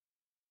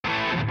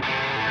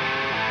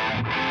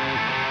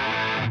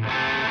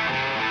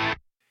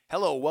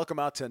Hello, welcome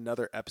out to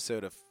another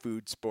episode of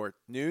Food Sport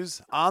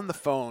News. On the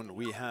phone,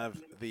 we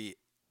have the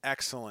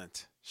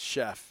excellent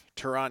chef,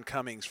 Teron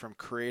Cummings from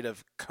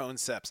Creative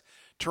Concepts.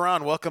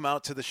 Teron, welcome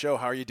out to the show.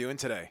 How are you doing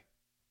today?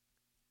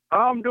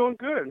 I'm doing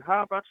good.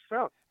 How about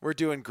yourself? We're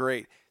doing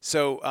great.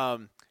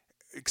 So,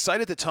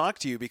 excited to talk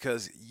to you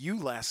because you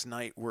last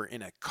night were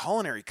in a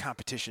culinary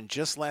competition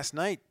just last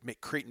night,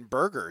 creating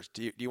burgers.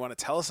 Do you want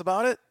to tell us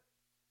about it?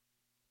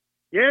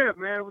 Yeah,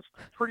 man, it was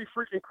pretty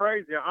freaking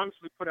crazy. I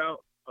honestly put out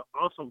an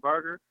awesome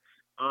burger.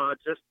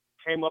 Just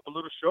came up a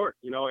little short.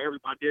 You know,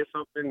 everybody did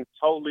something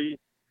totally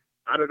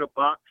out of the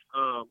box.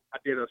 I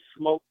did a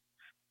smoked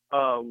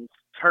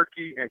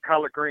turkey and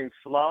collard green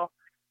slaw,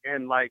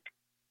 and like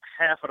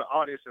half of the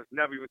audience has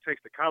never even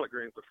tasted collard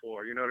greens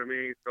before. You know what I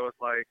mean? So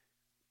it's like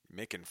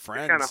Making it's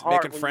kind of friends,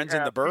 hard making when friends you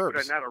in the have people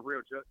burbs. that not a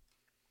real judge.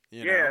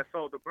 You Yeah, know?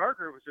 so the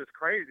burger was just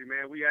crazy,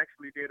 man. We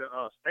actually did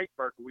a steak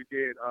burger. We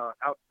did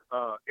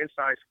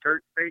inside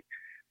skirt steak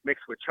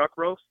mixed with chuck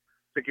roast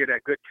to get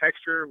that good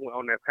texture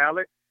on that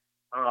palate.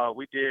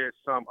 We did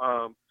some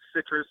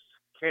citrus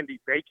candy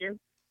bacon.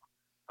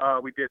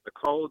 We did the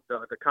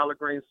collard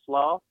green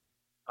slaw.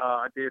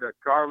 I did a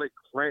garlic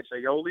ranch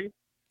aioli.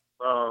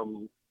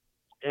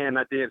 And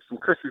I did some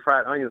crispy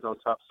fried onions on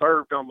top,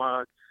 served on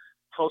my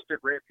toasted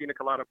red pina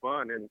colada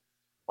bun. And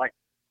like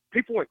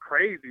people went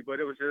crazy, but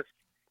it was just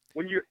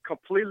when you're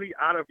completely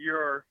out of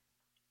your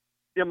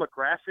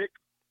demographic,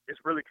 it's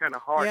really kind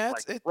of hard Yeah, to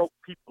like rope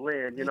people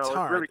in. it's It's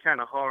hard. really kind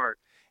of hard.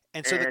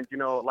 And so, And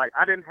like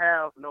I didn't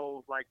have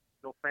no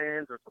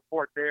fans or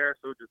support there,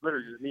 so it was just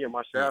literally just me and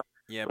my chef.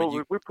 yeah,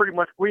 So we pretty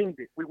much winged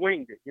it. We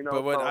winged it.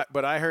 but what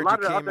So I a heard lot you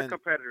of the came other in.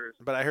 competitors.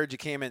 But I heard you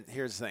came in.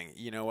 Here's the thing.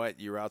 You know what?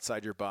 You were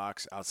outside your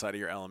box, outside of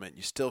your element.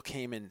 You still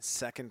came in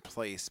second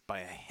place by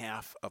a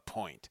half a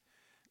point.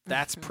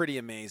 That's pretty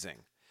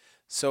amazing.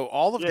 So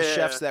all of the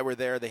chefs Yeah. that were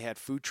there, they had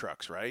food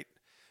trucks, right?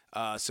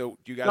 So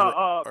you guys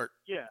No.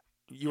 Yeah.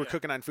 you were Yeah.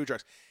 cooking on food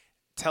trucks.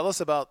 Tell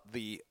us about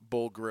the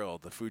Bull Grill,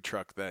 the food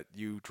truck that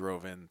you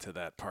drove into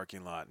that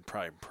parking lot and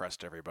probably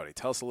impressed everybody.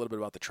 Tell us a little bit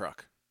about the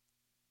truck.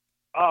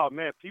 Oh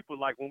man, people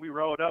like when we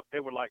rolled up,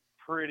 they were like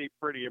pretty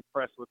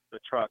impressed with the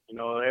truck. You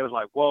know, they was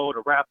like, "Whoa,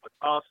 the wrap was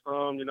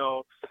awesome." You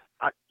know,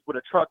 with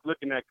a truck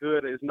looking that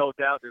good, there's no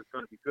doubt there's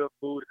going to be good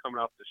food coming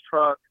off this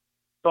truck.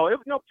 So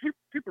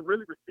people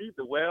really received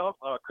it well.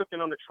 Cooking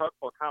on the truck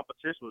for a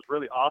competition was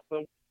really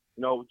awesome.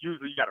 You know,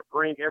 usually you got to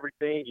bring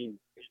everything, and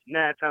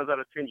 9 times out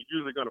of 10, you're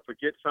usually going to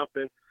forget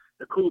something.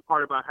 The cool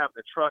part about having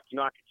the truck,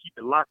 I can keep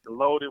it locked and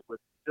loaded with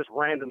just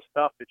random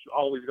stuff that you're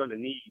always going to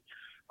need.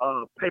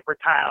 Paper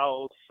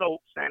towels,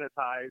 soap,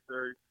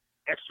 sanitizer,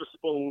 extra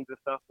spoons and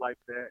stuff like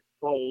that,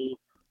 bowls.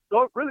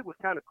 So it really was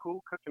kind of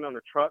cool cooking on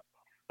the truck.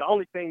 The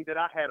only thing that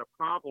I had a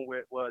problem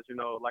with was,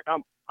 like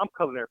I'm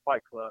Culinary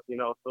Fight Club,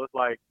 so it's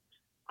like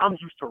I'm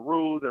used to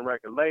rules and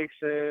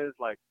regulations,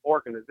 like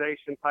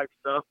organization type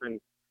stuff,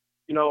 and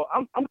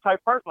I'm the type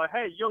of person like,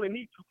 hey, you only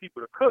need 2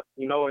 people to cook,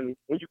 and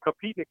when you're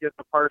competing against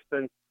a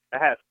person that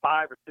has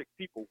 5 or 6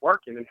 people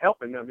working and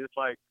helping them, it's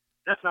like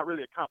that's not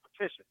really a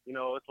competition,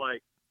 it's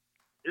like.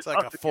 It's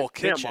like us a full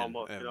against kitchen them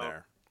almost, in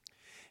there.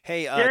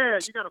 Hey, Yeah,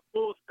 you got a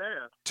full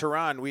staff.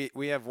 Tehran,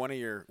 we have one of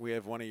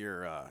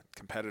your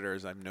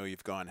competitors. I know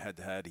you've gone head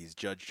to head. He's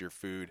judged your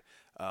food.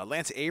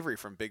 Lance Avery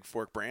from Big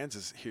Fork Brands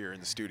is here in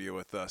the studio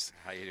with us.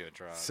 How you doing,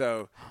 Tehran?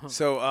 So What's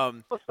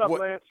up,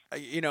 Lance?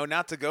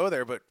 Not to go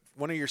there, but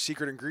one of your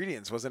secret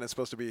ingredients, wasn't it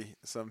supposed to be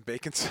some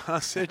bacon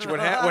sausage? What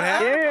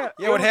happened?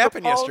 Yeah, what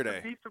happened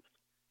yesterday?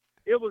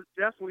 It was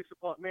definitely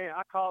supposed. Man,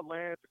 I called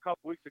Lance a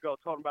couple weeks ago,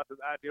 told him about this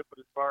idea for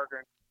this burger,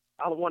 and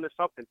I wanted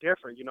something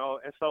different,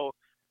 and so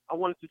I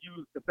wanted to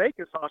use the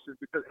bacon sausage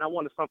and I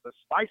wanted something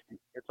spicy.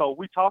 And so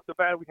we talked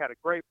about it. We had a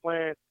great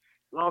plan.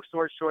 Long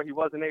story short, we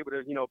wasn't able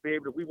to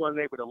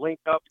link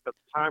up because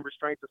of time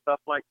restraints and stuff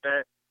like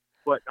that.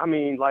 But I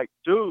mean,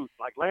 dude,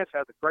 Lance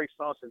has a great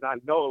sausage. I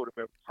know it would have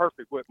been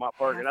perfect with my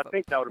burger, and I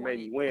think that would have made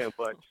me win.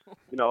 But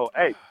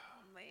hey,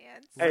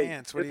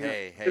 Lance, what do you?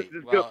 Hey, this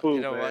is well, good food,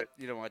 you know man. what?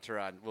 You know what,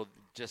 Tehran?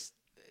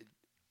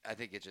 I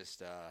think it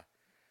just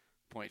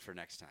point for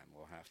next time.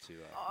 We'll have to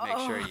make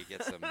sure you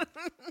get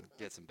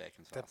some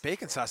bacon sausage. That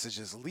bacon sausage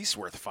is at least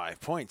worth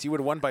 5 points. You would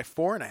have won by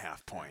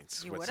 4.5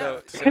 points. You What's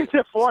would've.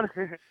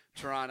 that?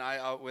 Tehran,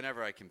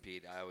 whenever I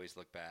compete, I always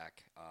look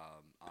back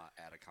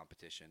at a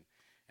competition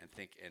and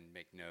think and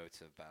make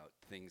notes about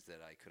things that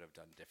I could have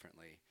done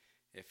differently.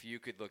 If you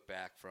could look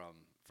back from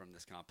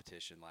this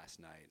competition last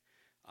night,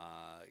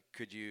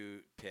 could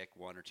you pick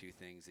 1 or 2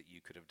 things that you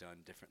could have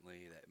done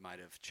differently that might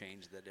have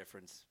changed the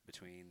difference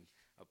between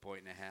a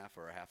 1.5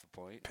 or a 0.5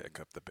 point? Pick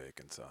up the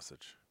bacon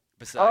sausage.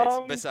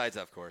 Besides,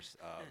 of course,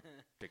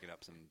 picking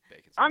up some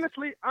bacon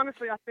sausage.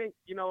 Honestly, I think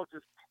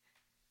just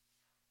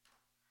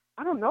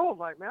I don't know,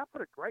 man, I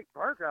put a great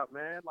burger out,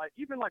 man.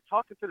 Even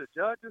talking to the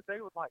judges,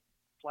 they was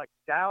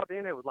dialed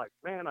in. It was like,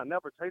 man, I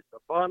never tasted a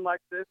bun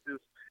like this.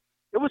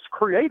 It was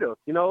creative,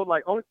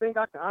 only thing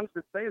I can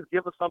honestly say is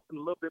give us something a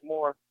little bit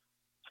more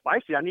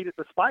spicy. I needed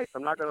the spice.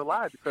 I'm not gonna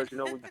lie, because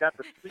when you got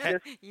the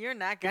sweetness. You're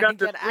not You going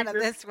to got the get out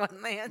of sweetness. this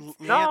one, Lance.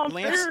 No, I'm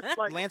Lance, serious,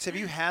 like- Lance, have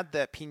you had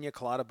that pina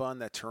colada bun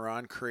that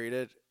Tehran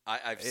created?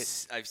 I've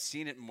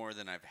seen it more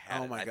than I've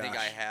had Oh it. my I think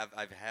gosh.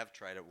 I have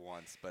tried it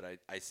once, but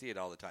I see it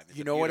all the time. It's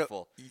You know what?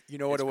 beautiful. You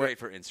know what? It's It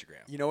great went, for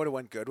Instagram. you know what? It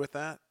went good with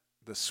that.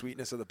 The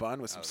sweetness of the bun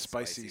with some the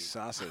spicy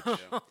spicy. sausage.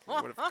 Yeah.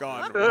 It would have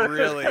gone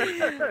really,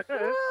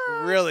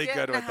 really good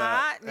Getting with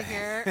that. hot in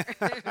here.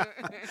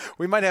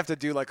 We might have to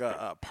do like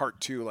a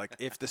part 2, like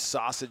if the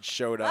sausage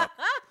showed up,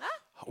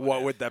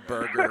 what would that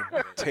burger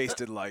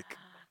tasted like?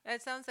 That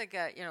sounds like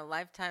a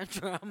lifetime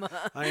drama.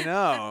 I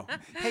know.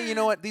 Hey, you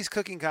know what? These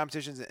cooking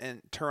competitions,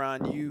 and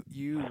Tehran,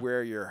 you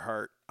wear your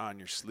heart on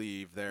your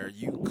sleeve there.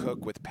 You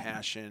cook with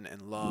passion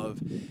and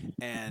love,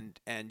 and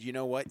you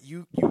know what?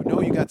 You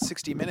know you got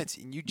 60 minutes,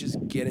 and you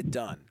just get it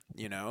done.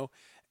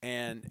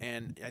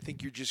 And I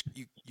think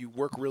you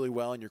work really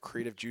well, and your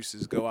creative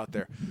juices go out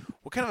there.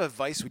 What kind of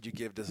advice would you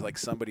give to like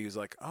somebody who's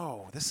like,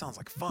 oh, this sounds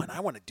like fun.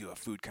 I want to do a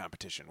food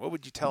competition. What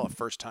would you tell a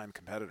first-time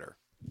competitor?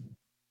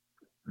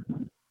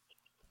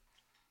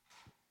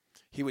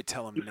 He would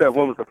tell him. You said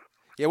what was the?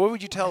 Yeah, what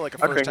would you tell like a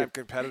first-time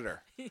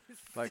competitor?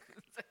 Like,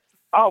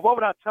 Oh, what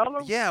would I tell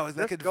them? yeah, it was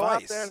like Let's advice. go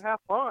out there and have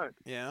fun.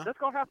 Yeah. Let's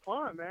go have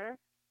fun, man.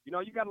 You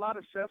got a lot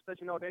of chefs that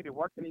they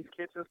worked in these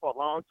kitchens for a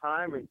long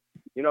time, and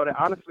that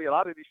honestly, a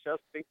lot of these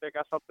chefs think they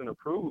got something to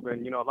prove,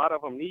 and a lot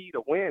of them need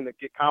a win to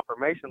get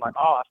confirmation, like,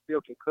 oh, I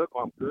still can cook,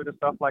 or I'm good and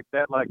stuff like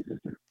that. Like,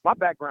 my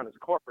background is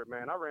corporate,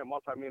 man. I ran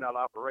multi-million-dollar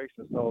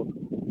operations, so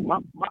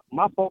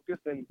my focus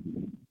and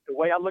the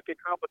way I look at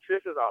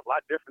competitions are a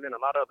lot different than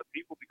a lot of other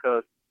people,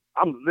 because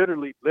I'm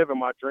literally living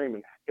my dream,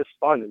 and it's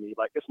fun to me.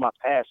 Like, it's my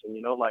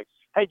passion, like,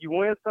 hey, you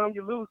win some,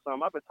 you lose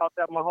some. I've been taught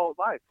that my whole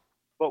life.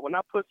 But when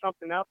I put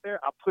something out there,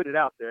 I put it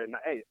out there, and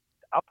hey,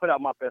 I put out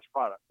my best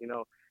product, And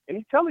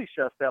you tell these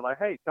chefs that, like,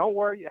 hey, don't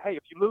worry. Hey,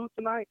 if you lose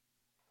tonight,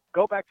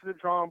 go back to the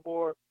drawing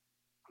board,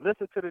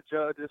 listen to the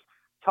judges,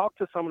 talk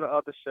to some of the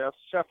other chefs,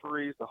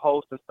 cheferees, the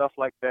hosts, and stuff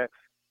like that.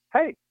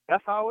 Hey,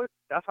 that's how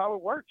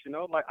it works,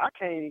 Like,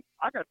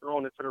 I got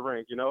thrown into the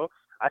ring,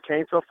 I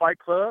came to a fight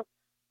club.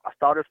 I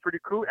thought it was pretty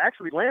cool.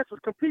 Actually, Lance was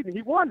competing.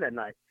 He won that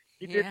night.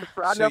 He did.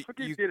 I never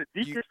forget. He did a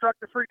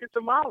deconstructed freaking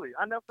tamale.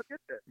 I never forget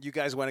that. You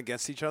guys went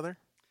against each other?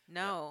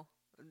 No.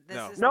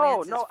 This is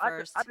No. Lance's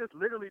first. I just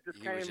literally He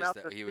came was out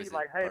just to he see, was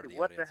like, hey, part of the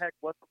what the audience. heck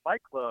was the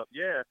fight club?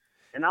 Yeah.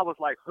 And I was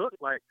like hooked,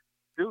 like,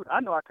 dude, I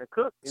know I can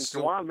cook. And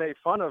So- Juwan made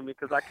fun of me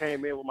because I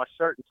came in with my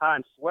shirt and tie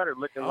and sweater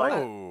looking like,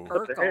 Oh.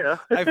 what the Urkel.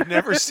 hell? I've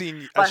never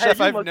seen Like, hey, Chef.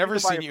 you I've must never be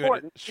seen somebody you in a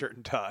important. shirt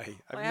and tie.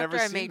 I've Well, never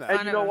after I seen made that. fun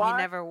And you of know him, why? he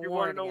never You wore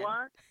want it to know again.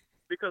 why?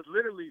 Because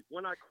literally,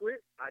 when I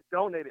quit, I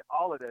donated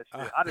all of that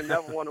shit. I didn't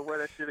never want to wear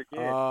that shit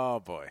again. Oh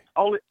boy.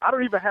 I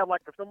don't even have,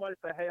 like, if somebody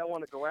say, hey, I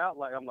want to go out,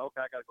 like, I'm like,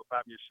 okay, I got to go buy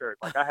me a shirt.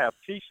 Like, I have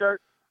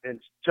T-shirts and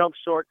jump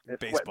shorts and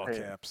Baseball sweatpants.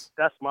 caps.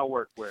 That's my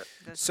workwear.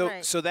 That's So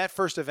right. so that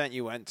first event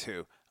you went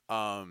to,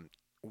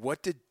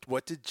 what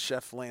did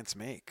Chef Lance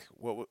make?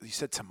 What you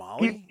said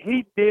tamale?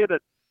 He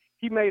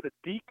made a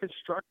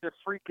deconstructed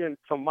freaking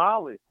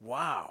tamale.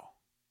 Wow.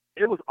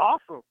 It was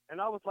awesome, and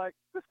I was like,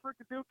 this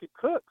freaking dude can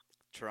cook.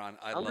 Tron,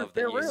 I'm love just that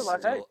being you real,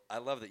 like, hey. I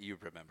love that you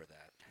remember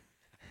that.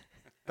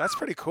 That's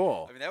pretty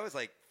cool. I mean, that was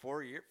like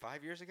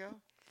 5 years ago.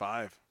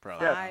 5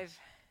 probably. Yeah. 5.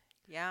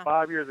 Yeah.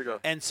 5 years ago.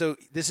 And so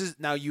this is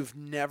now you've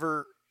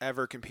never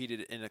ever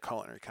competed in a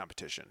culinary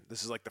competition.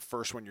 This is like the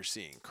first one you're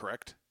seeing,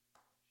 correct?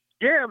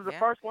 Yeah, it was the Yeah.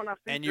 first one I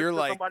seen. And just you're 'cause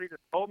like- somebody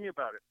just told me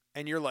about it.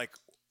 And you're like,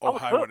 I oh,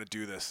 was I hooked. want to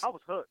do this. I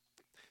was hooked.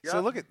 Yeah. So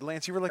look at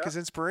Lance. You were like Yeah. his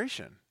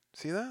inspiration.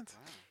 See that?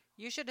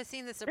 You should have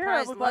seen the it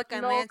surprised was look like,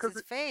 on 'cause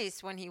Lance's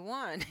face when he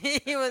won.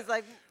 He was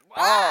like,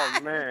 Oh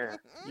 "What?" man.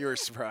 You were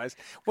surprised.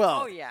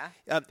 Well, Oh, yeah.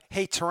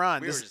 hey, Tehran.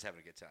 We were just having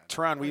a good time.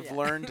 Tehran, Oh, we've yeah.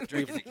 learned.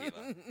 Drinking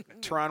tequila.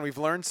 Tehran, we've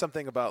learned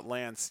something about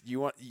Lance. I'm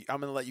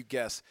going to let you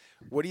guess.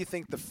 What do you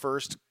think the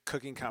first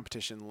cooking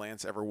competition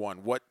Lance ever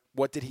won? What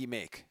did he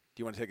make?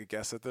 Do you want to take a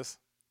guess at this?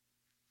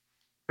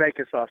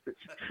 Bacon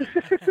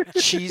sausage.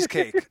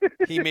 Cheesecake.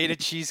 He made a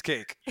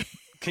cheesecake.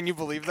 Can you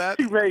believe that?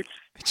 He made.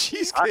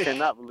 Cheesecake. I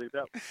cannot believe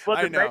that. Was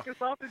I there know. bacon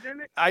sausage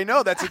in it? I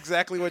know that's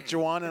exactly what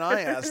Juwan and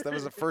I asked. That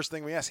was the first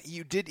thing we asked.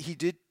 You did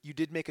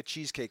make a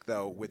cheesecake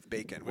though with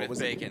bacon. What With was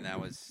bacon, that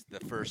was the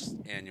first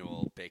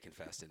annual Bacon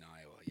Fest in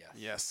Iowa. Yes. it?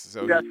 Yes.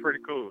 So That's pretty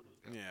cool.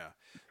 yeah.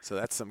 So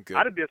that's some good.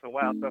 I done did some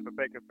wild stuff at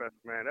Bacon Fest,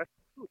 man.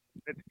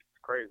 It's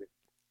crazy.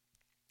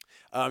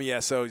 Yeah.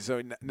 So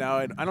now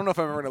I don't know if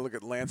I'm ever gonna look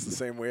at Lance the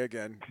same way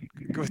again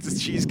with the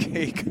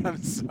cheesecake.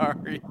 I'm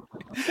sorry.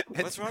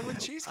 What's wrong with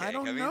cheesecake? I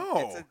don't mean,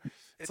 know.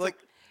 It's like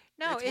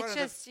No, It's one it's of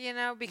the-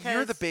 just, because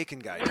you're the bacon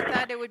guy. we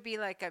thought it would be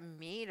like a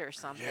meat or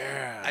something.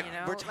 Yeah. You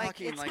know? We're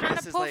talking it's like kind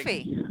this of is like-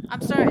 poofy.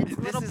 I'm sorry, it's a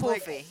This little is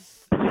like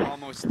poofy.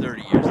 almost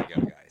 30 years ago,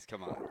 guys.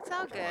 Come on. It's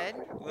all good.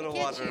 A little We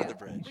get water you. under the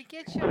bridge. We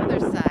get you other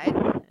side.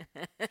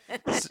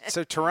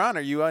 So, Tehran,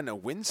 are you on a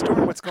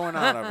windstorm? What's going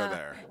on over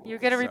there? You're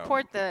gonna So-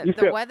 report You the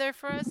said- weather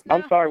for us now.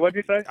 I'm sorry, what'd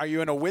you say? Are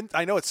you in a wind?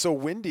 I know it's so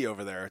windy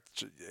over there.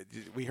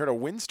 We heard a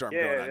windstorm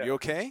Yeah, going on. yeah. You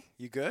okay?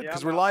 You good? Yeah,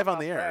 Because I'm we're out- live I'm on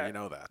the air. outside. You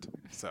know that.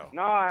 So.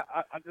 No, I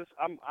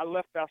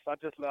left outside. I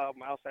just left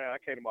outside. I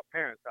came to my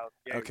parents' house.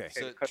 Yeah, Okay.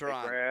 came So, to cut their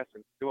Tehran. grass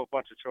and do a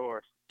bunch of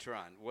chores.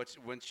 Tehran,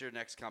 when's your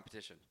next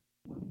competition?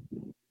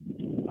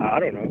 I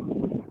don't know.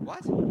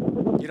 What?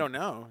 You don't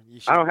know. You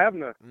should. I don't have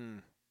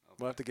none.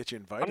 We'll have to get you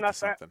invited I'm not. to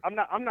something. I'm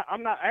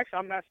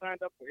not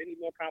signed up for any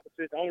more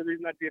competition. The only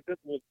reason I did this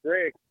was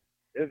Greg.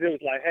 It was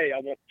like, hey, I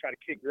want to try to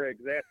kick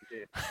Greg's ass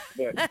again,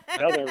 but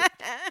the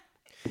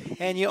other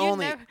And you You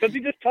only. never- because he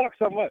just talks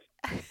so much.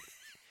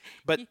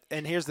 But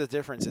and here's the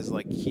difference: is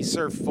like he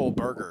served full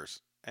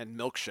burgers and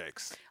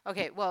milkshakes.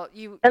 Okay, well,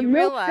 you And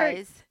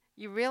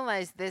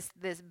realize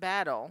this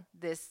battle,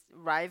 this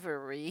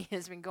rivalry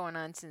has been going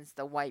on since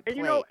the white And plate.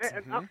 you know,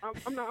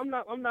 and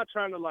I'm not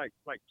trying to like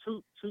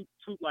toot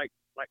like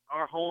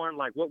our horn,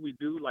 like what we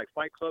do, like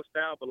Fight Club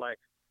style, but like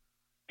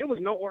it was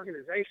no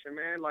organization,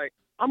 man. Like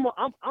I'm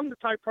the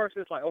type of person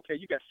that's like, okay,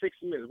 you got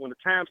 60 minutes. When the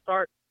time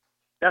starts,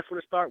 that's when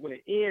it starts. When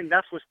it ends,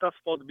 that's when stuff's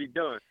supposed to be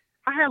done.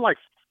 I had like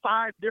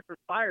 5 different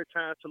fire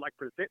times to like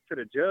present to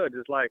the judge.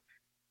 It's like,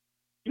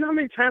 you know how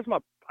many times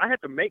I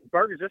had to make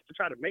burgers just to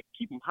try to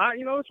keep them hot.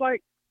 You know, it's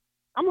like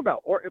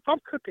if I'm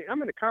cooking,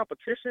 I'm in a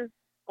competition.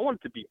 I want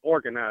it to be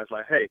organized.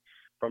 Like, hey,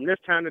 from this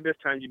time to this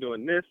time, you're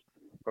doing this.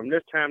 From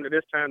this time to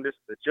this time, this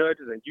is the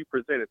judges, and you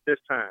present at this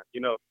time. You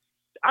know,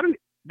 I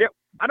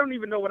don't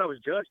even know what I was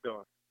judged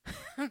on.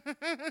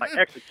 Like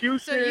execution.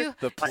 So you,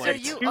 The so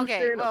plate. you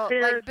okay? Well, like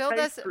appearance, build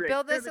us taste, a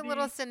little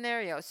creativity.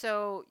 scenario.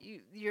 So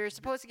you're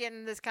supposed to get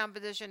in this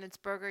competition. It's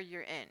burger.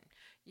 You're in.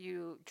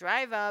 You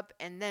drive up,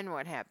 and then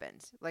what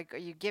happens? Like, are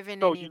you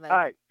given So any all like?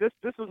 right, this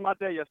was my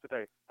day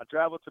yesterday. I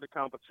traveled to the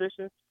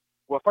competition.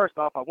 Well, first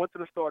off, I went to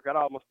the store, got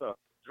all my stuff,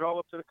 drove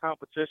up to the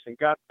competition,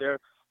 got there,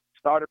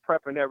 started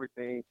prepping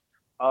everything.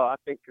 I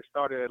think it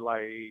started at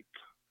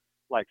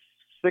like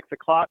 6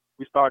 o'clock.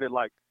 We started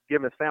like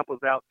giving samples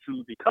out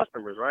to the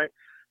customers, right?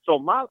 So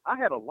I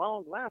had a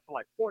long line for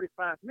like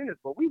 45 minutes,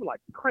 but we were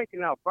like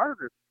cranking out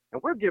burgers,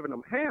 and we're giving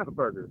them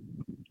hamburgers.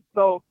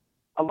 So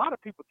a lot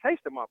of people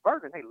tasted my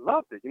burger, and they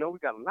loved it. You know, we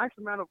got a nice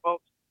amount of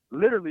votes.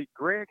 Literally,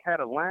 Greg had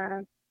a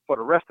line for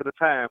the rest of the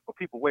time for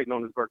people waiting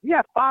on his burger. He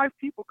had 5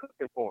 people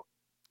cooking for him.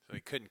 So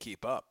he couldn't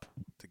keep up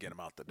to get him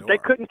out the door. They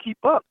couldn't keep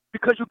up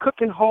because you're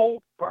cooking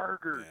whole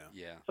burgers.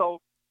 Yeah. Yeah.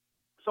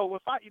 So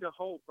if I eat a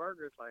whole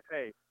burger, it's like,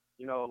 hey,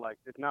 you know, like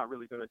it's not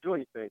really going to do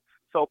anything.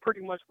 So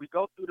pretty much we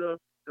go through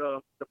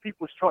the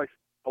people's choice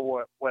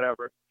or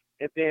whatever,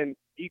 and then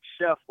each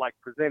chef like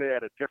presented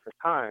at a different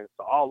time.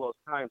 So all those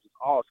times is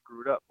all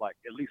screwed up like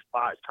at least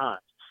 5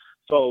 times.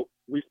 So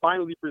we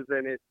finally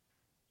presented.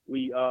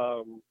 We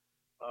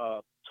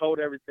told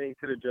everything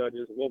to the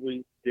judges, what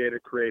we did or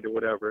created,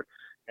 whatever,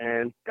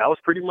 and that was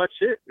pretty much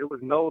it. It was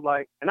no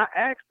like, and I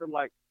asked them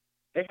like,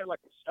 they had like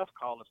a chef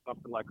call or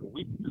something like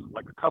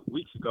a couple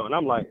weeks ago, and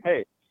I'm like,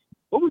 hey,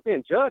 what we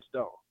being judged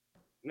on?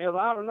 And they was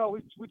like, I don't know,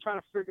 we trying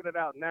to figure it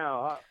out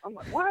now. I'm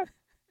like, what?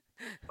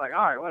 Like,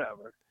 all right,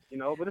 whatever, you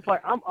know. But it's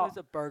like It was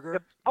a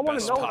burger. I want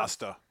to Best know.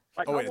 pasta.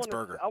 Like, Oh, I wait, it's wanna-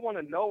 burger. I want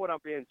to know what I'm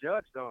being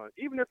judged on,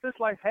 even if it's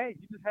like, hey,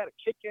 you just had a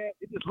Kit Kat,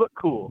 it just looked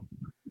cool.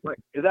 Like,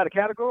 is that a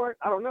category?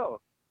 I don't know.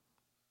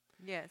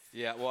 Yes.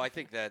 Yeah, well, I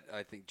think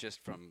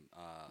just from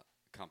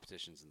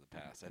competitions in the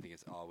past, I think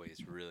it's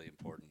always really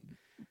important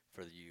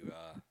for you.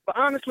 But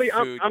honestly,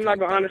 I'm not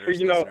gonna honestly,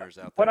 you know, listeners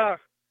out what there.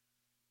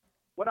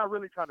 what I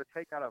really try to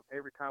take out of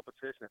every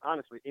competition,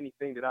 honestly,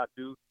 anything that I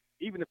do,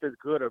 even if it's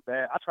good or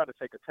bad, I try to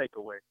take a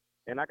takeaway.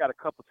 And I got a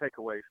couple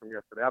takeaways from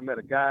yesterday. I met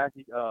a guy.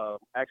 He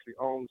actually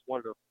owns one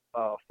of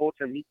the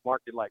Fulton Meat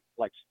Market like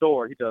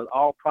store. He does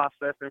all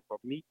processing for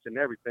meats and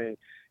everything.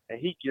 And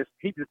he just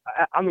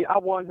I mean, I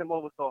won him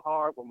over so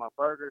hard with my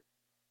burgers.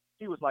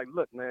 He was like,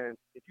 look, man,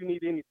 if you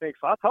need anything.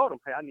 So I told him,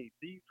 hey, I need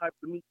these types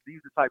of meats,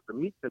 these are types of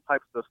meats, and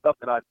types of stuff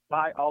that I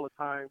buy all the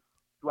time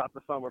throughout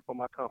the summer for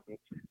my company.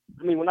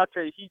 I mean, when I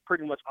tell you, he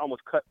pretty much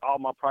almost cut all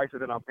my prices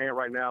that I'm paying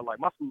right now. Like,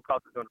 my food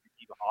cost is going to be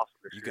even awesome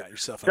this You year. got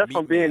yourself a Just meat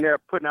from being man. there,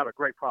 putting out a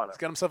great He's product.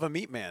 got himself a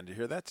meat man. Do you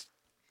hear that?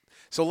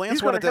 So Lance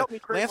He's gonna wanted to help me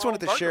create Lance my wanted own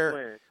to burger share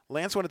plan.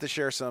 Lance wanted to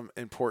share some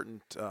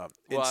important Well,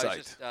 insight. I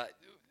was just,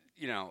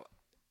 you know,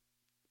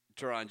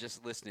 Tehran,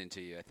 just listening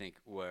to you, I think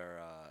where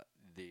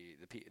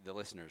the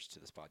listeners to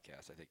this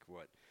podcast, I think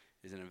what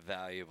is an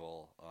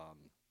invaluable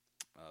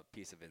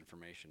piece of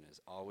information is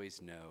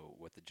always know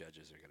what the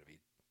judges are going to be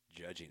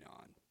judging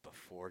on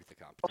before the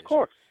competition. Of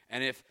course.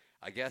 And if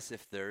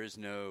there is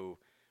no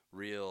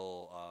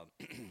real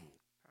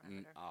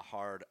a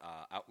hard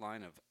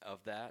outline of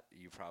that,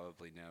 you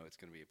probably know it's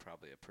going to be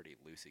probably a pretty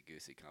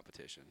loosey-goosey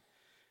competition.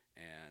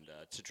 And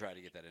to try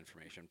to get that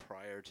information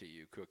prior to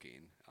you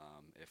cooking,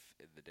 if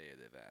the day of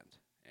the event,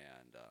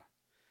 and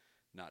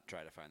not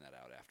try to find that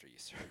out after you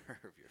serve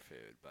your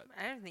food. But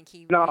I don't think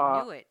he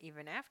No. knew it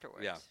even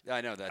afterwards. yeah,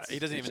 I know that's He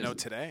doesn't it's even know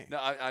just- today. No,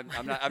 I'm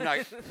not. I'm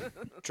not.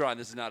 Tron,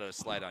 this is not a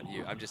slight on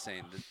you. I'm just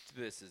saying that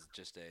this is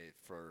just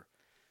for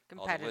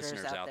all the Competitors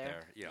listeners out there.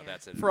 there. You know, Yeah.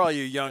 that's a For all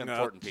you young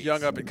important piece.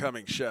 up and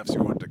coming chefs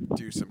who want to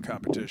do some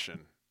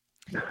competition,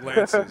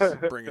 Lance is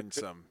bringing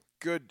some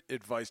good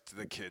advice to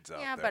the kids out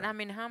Yeah, there. but I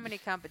mean, how many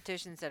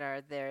competitions that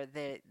are there?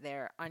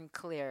 They're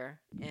unclear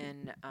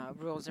in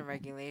rules and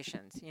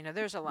regulations. You know,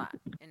 there's a lot,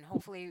 and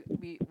hopefully,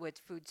 with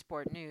Food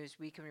Sport News,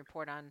 we can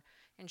report on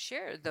and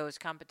share those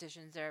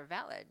competitions that are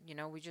valid. You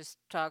know, we just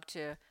talked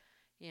to,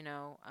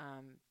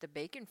 the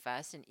Bacon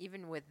Fest, and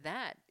even with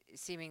that,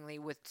 seemingly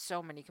with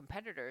so many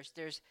competitors,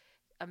 there's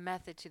a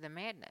method to the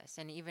madness.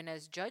 And even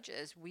as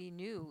judges, we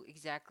knew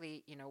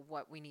exactly,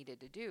 what we needed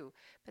to do.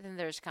 But then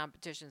there's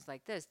competitions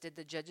like this. Did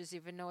the judges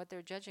even know what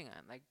they're judging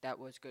on? Like, that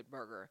was good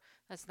burger.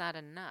 That's not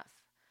enough.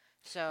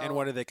 So and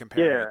what did they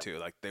compare Yeah. it to?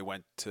 Like they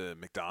went to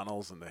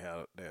McDonald's and they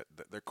had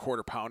their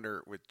quarter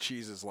pounder with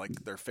cheese is like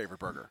their favorite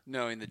burger.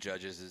 knowing the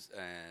judges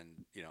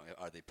and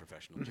are they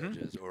professional Mhm.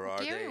 judges or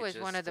are Gary they was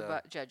just, one of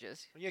the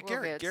judges. Yeah,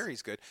 Well, Vince.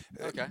 Gary's good.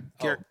 Okay.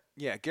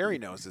 Yeah, Gary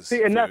knows his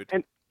See, and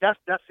food.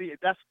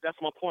 that's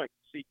my point.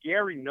 See,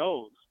 Gary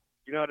knows.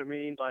 You know what I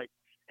mean? Like,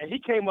 and he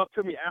came up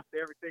to me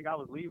after everything. I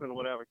was leaving or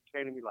whatever. He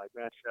came to me like,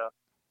 "Man, Chef,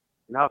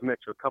 and I've met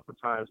you a couple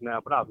times now,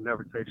 but I've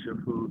never tasted your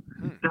food.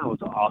 That was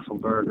an awesome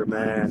burger,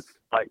 man.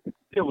 Like,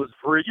 it was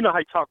real. You know how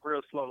you talk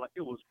real slow? Like,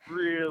 it was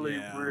really,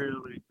 Yeah.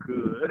 really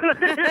good."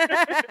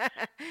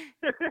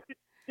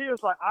 He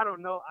was like, "I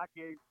don't know. I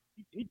gave."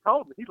 He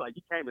told me. He's like,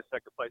 "You came in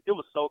second place. It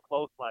was so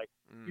close. Like,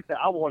 he said,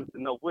 I wanted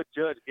to know what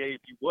judge gave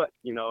you what,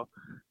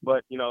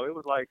 But, it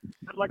was like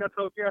I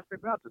told Gary, I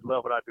said, "Man, I just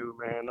love what I do,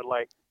 man." And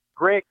like,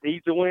 Greg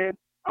needs to win.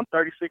 I'm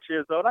 36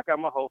 years old. I got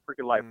my whole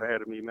freaking life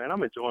ahead of me, man.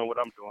 I'm enjoying what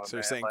I'm doing, So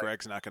you're man. saying Like,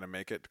 Greg's not going to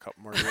make it a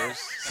couple more years?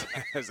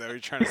 Is that what you're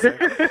trying to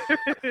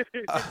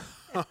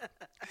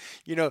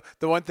say?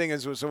 The one thing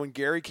is, so when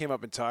Gary came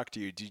up and talked to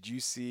you, did you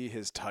see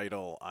his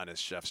title on his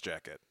chef's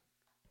jacket?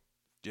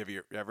 Have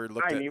you ever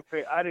looked at it?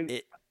 I didn't.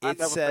 It I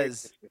never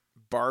says paid attention.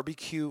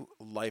 barbecue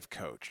life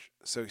coach.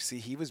 So see,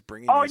 he was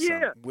bringing Oh, you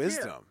yeah. some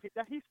wisdom.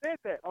 Yeah. He said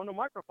that on the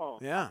microphone.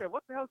 Yeah. I said,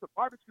 "What the hell is a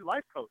barbecue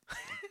life coach?"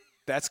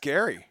 That's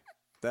Gary.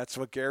 That's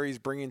what Gary's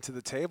bringing to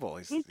the table.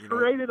 He's, He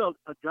created a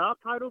job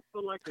title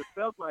for like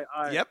himself. Like,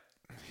 Yep,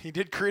 he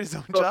did create his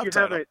own So job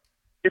title.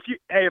 if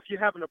you're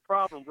having a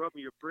problem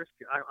rubbing your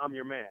brisket, I'm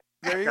your man.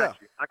 There you got go.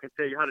 you. I can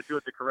tell you how to do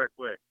it the correct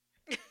way.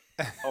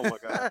 Oh my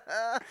God.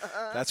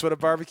 That's what a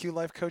barbecue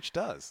life coach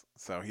does.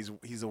 So he's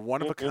a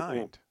one of a Mm-mm-mm.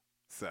 kind.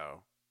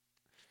 So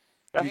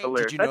That's did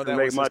hilarious. you know That that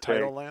made was my his day.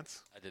 title,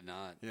 Lance? I did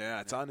not.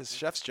 Yeah, it's on his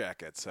chef's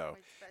jacket. So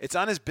it's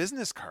on his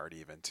business card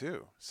even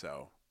too.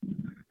 So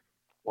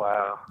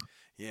Wow.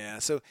 yeah.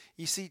 So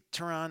you see,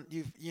 Teron,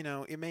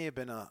 it may have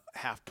been a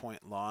 0.5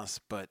 point loss,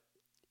 but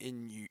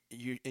in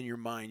your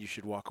mind, you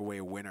should walk away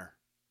a winner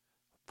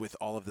with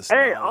all of this.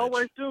 Hey, knowledge.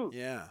 always do.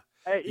 Yeah.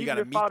 Hey, You even got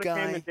a if meat Father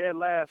guy. came in dead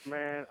last,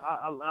 man,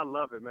 I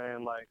love it,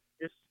 man. Like,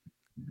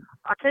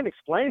 I can't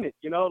explain it.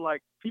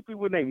 Like, people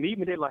when they meet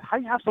me, they're like, "How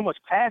you have so much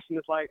passion?"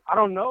 It's like, I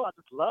don't know. I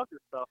just love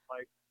this stuff.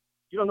 Like,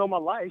 you don't know my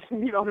life.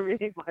 You know what I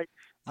mean? Like,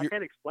 I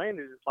can't explain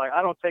it. It's like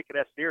I don't take it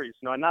that serious.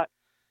 Not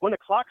when the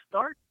clock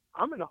starts.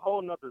 I'm in a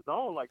whole nother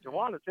zone. Like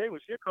Joanna said, when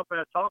she'll come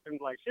back talking,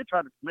 like she'll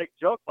try to make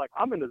jokes. Like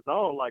I'm in the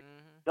zone. Like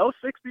those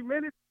 60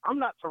 minutes, I'm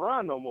not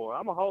Teron no more.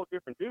 I'm a whole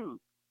different dude.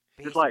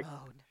 It's like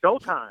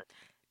showtime.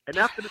 And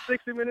after the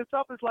 60 minutes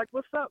up, it's like,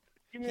 "What's up?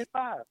 Give me a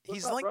 5. What's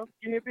he's up, like- bro?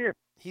 Give me a beer."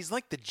 He's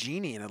like the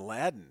genie in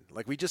Aladdin.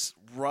 Like we just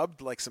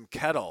rubbed like some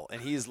kettle,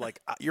 and he's like,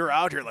 "You're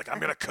out here. Like I'm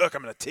gonna cook.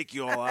 I'm gonna take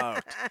you all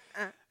out."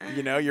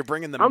 You're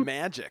bringing the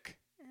magic.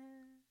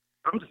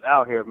 I'm just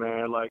out here,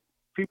 man. Like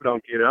people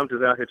don't get it. I'm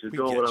just out here just We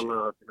doing get what I you.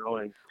 love,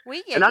 and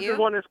We get and I you. just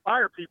want to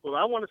inspire people.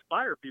 I want to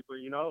inspire people,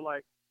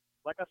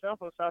 like I said, I'm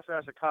from the South Side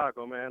of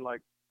Chicago, man.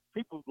 Like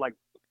people like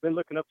been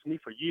looking up to me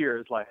for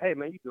years. Like, "Hey,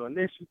 man, you doing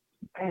this?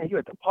 You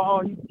at the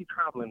Paul? You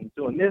traveling,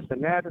 doing this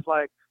and that?" It's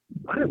like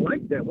I didn't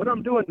like that. What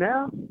I'm doing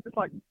now, it's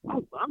like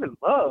I'm in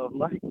love.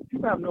 Like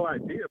you have no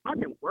idea. If I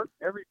can work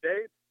every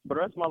day for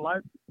the rest of my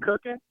life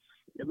cooking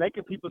and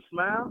making people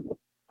smile,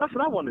 that's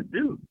what I want to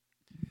do.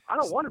 I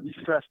don't want to be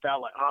stressed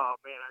out like, "Oh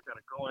man, I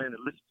gotta go in and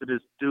listen to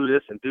this, do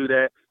this and do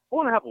that." I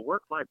want to have a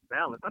work-life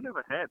balance. I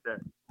never had that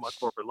in my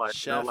corporate life.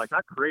 Chef. Like I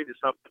created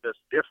something that's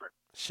different.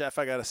 Chef,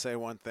 I gotta say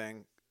one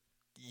thing.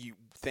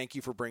 Thank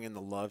you for bringing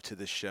the love to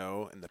the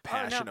show and the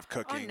passion of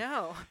cooking.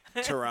 Oh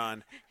no.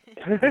 Teron.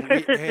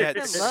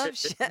 The love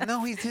chef.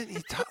 No, he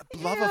didn't.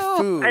 Love Ew. of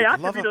food. Hey, I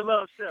love should be of, the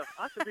love chef.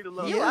 I should be the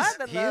love he You chef. is,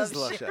 are the he love is the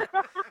love chef.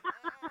 chef.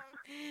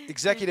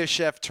 Executive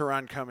Chef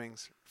Teron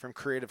Cummings from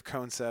Creative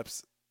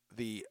Concepts,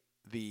 the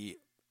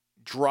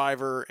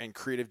driver and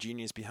creative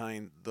genius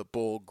behind the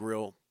Bull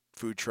Grill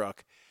food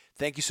truck.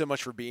 Thank you so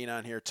much for being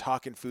on here,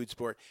 talking food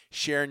sport,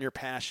 sharing your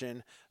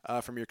passion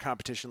from your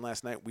competition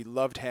last night. We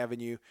loved having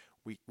you.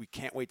 We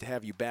can't wait to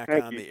have you back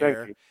on the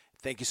air.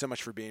 Thank you so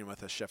much for being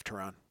with us, Chef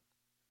Teron.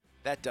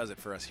 That does it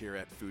for us here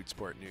at Food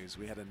Sport News.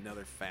 We had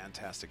another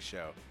fantastic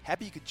show.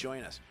 Happy you could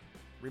join us.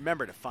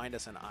 Remember to find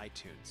us on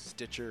iTunes,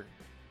 Stitcher,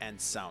 and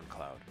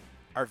SoundCloud.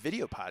 Our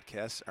video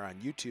podcasts are on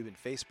YouTube and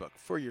Facebook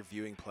for your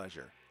viewing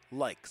pleasure.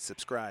 Like,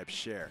 subscribe,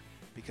 share,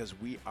 because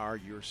we are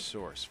your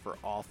source for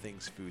all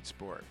things food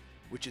sport,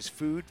 which is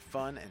food,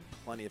 fun, and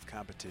plenty of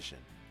competition.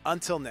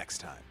 Until next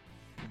time.